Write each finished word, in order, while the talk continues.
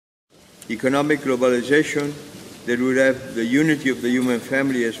Economic globalization that would have the unity of the human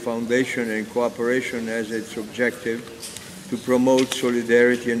family as foundation and cooperation as its objective to promote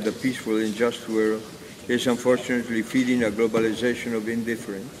solidarity and a peaceful and just world is unfortunately feeding a globalization of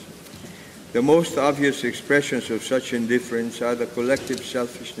indifference. The most obvious expressions of such indifference are the collective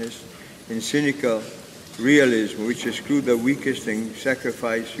selfishness and cynical realism which exclude the weakest and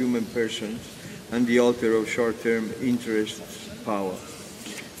sacrifice human persons on the altar of short-term interests power.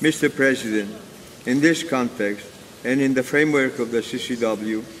 Mr. President, in this context and in the framework of the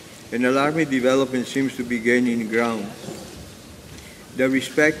CCW, an alarming development seems to be gaining ground. The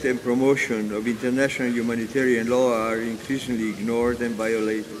respect and promotion of international humanitarian law are increasingly ignored and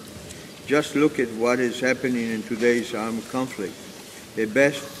violated. Just look at what is happening in today's armed conflict. At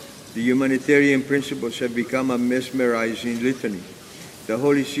best, the humanitarian principles have become a mesmerizing litany. The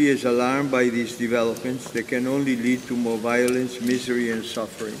Holy See is alarmed by these developments that can only lead to more violence, misery, and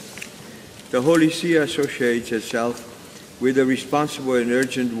suffering. The Holy See associates itself with the responsible and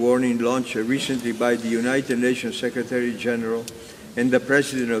urgent warning launched recently by the United Nations Secretary General and the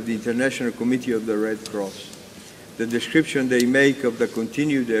President of the International Committee of the Red Cross. The description they make of the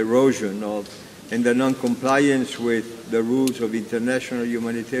continued erosion of and the non-compliance with the rules of international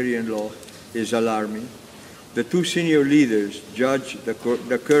humanitarian law is alarming. The two senior leaders judge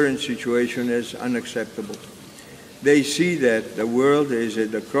the current situation as unacceptable. They see that the world is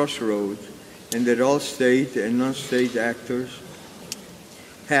at the crossroads and that all state and non-state actors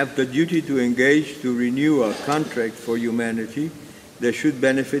have the duty to engage to renew a contract for humanity that should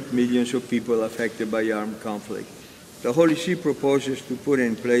benefit millions of people affected by armed conflict. The Holy See proposes to put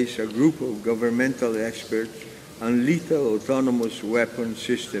in place a group of governmental experts on lethal autonomous weapon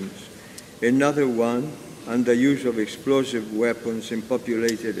systems, another one on the use of explosive weapons in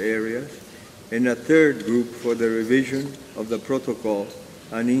populated areas, and a third group for the revision of the protocol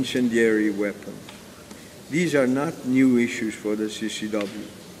on incendiary weapons. These are not new issues for the CCW.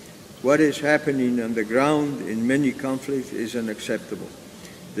 What is happening on the ground in many conflicts is unacceptable.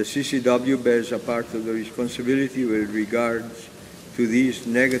 The CCW bears a part of the responsibility with regards to these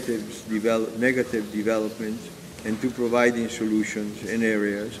negative developments and to providing solutions in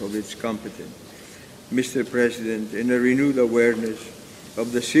areas of its competence. Mr. President, in a renewed awareness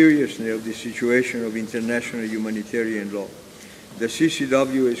of the seriousness of the situation of international humanitarian law, the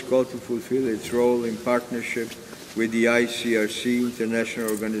CCW is called to fulfill its role in partnership with the ICRC, international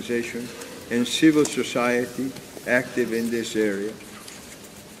organization, and civil society active in this area.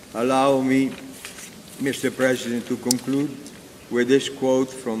 Allow me, Mr. President, to conclude with this quote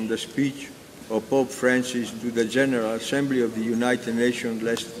from the speech of Pope Francis to the General Assembly of the United Nations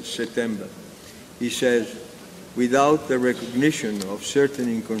last September. He says, "Without the recognition of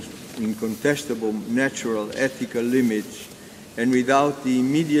certain incontestable natural ethical limits and without the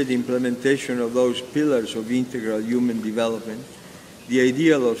immediate implementation of those pillars of integral human development, the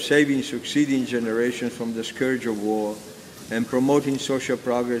ideal of saving succeeding generations from the scourge of war and promoting social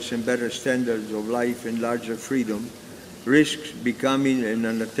progress and better standards of life and larger freedom risks becoming an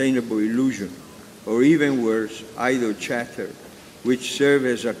unattainable illusion, or even worse, idle chatter, which serve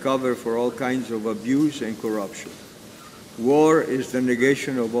as a cover for all kinds of abuse and corruption. War is the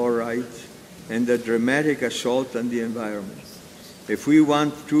negation of all rights and a dramatic assault on the environment. If we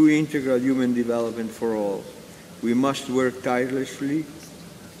want true integral human development for all, we must work tirelessly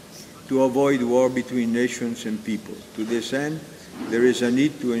to avoid war between nations and people. To this end, there is a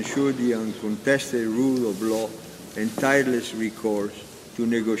need to ensure the uncontested rule of law and tireless recourse to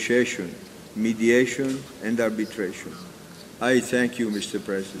negotiation, mediation, and arbitration. I thank you, Mr.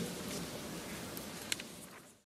 President.